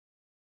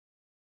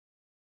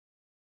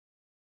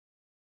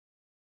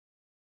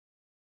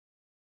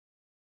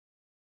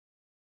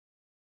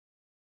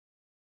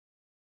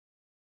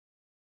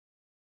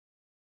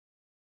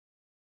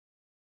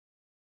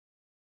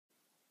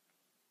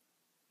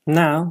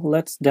Now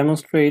let's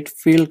demonstrate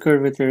field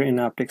curvature in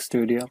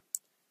OpticStudio.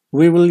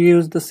 We will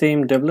use the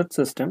same doublet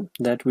system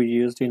that we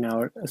used in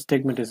our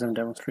astigmatism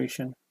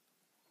demonstration.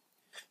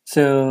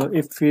 So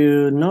if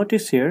you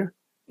notice here,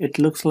 it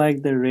looks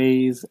like the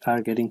rays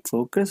are getting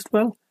focused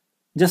well,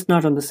 just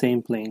not on the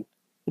same plane.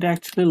 It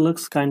actually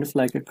looks kind of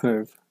like a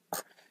curve.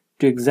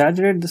 To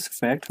exaggerate this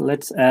effect,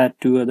 let's add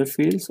two other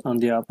fields on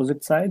the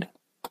opposite side.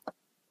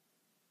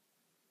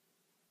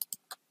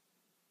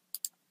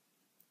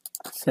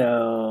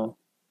 So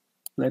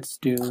let's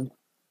do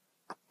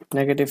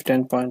negative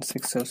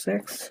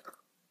 10.606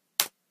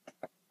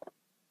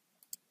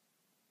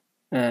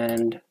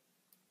 and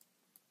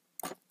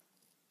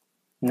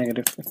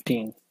negative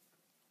 15.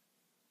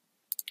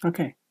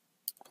 Okay,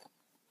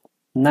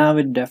 now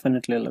it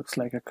definitely looks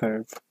like a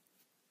curve.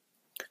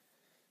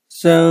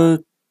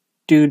 So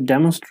to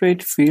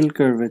demonstrate field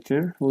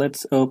curvature,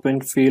 let's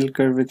open field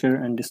curvature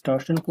and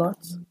distortion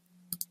plots.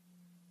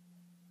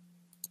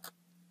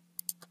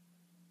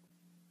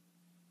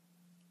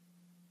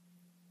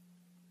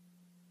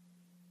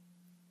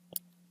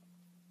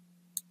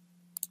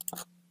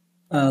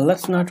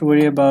 Let's not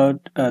worry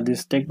about the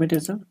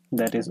astigmatism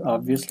that is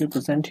obviously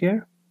present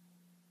here.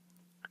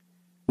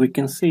 We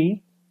can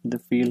see the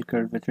field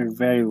curvature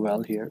very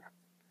well here.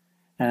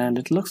 And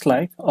it looks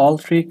like all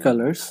three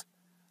colors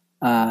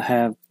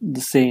have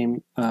the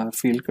same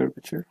field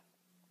curvature.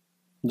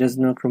 There's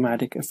no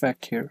chromatic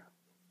effect here.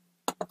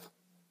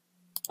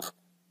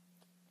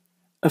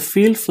 A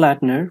field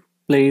flattener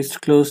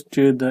placed close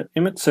to the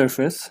image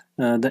surface,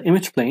 the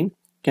image plane,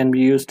 can be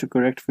used to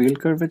correct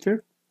field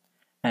curvature.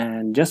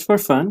 And just for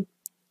fun,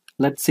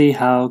 let's see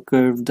how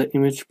curved the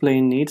image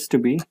plane needs to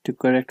be to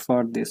correct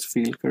for this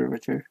field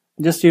curvature,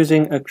 just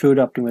using a crude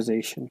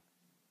optimization.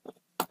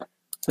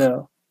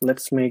 So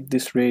let's make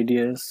this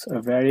radius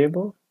a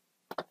variable.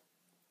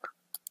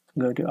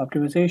 Go to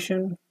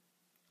optimization,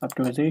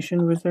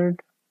 optimization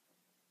wizard.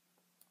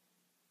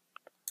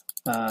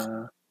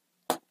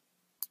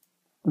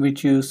 We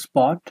choose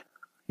spot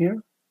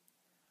here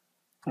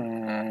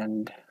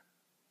and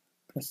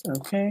press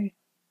OK.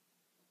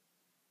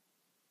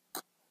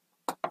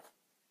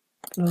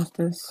 Close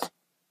this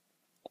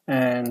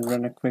and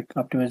run a quick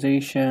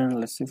optimization.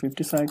 Let's see,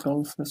 50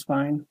 cycles, that's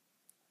fine,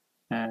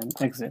 and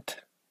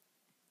exit.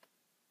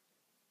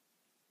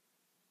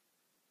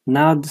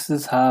 Now this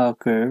is how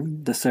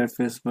curved the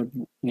surface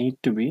would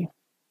need to be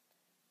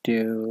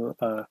to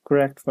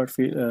correct for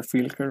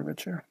field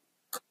curvature.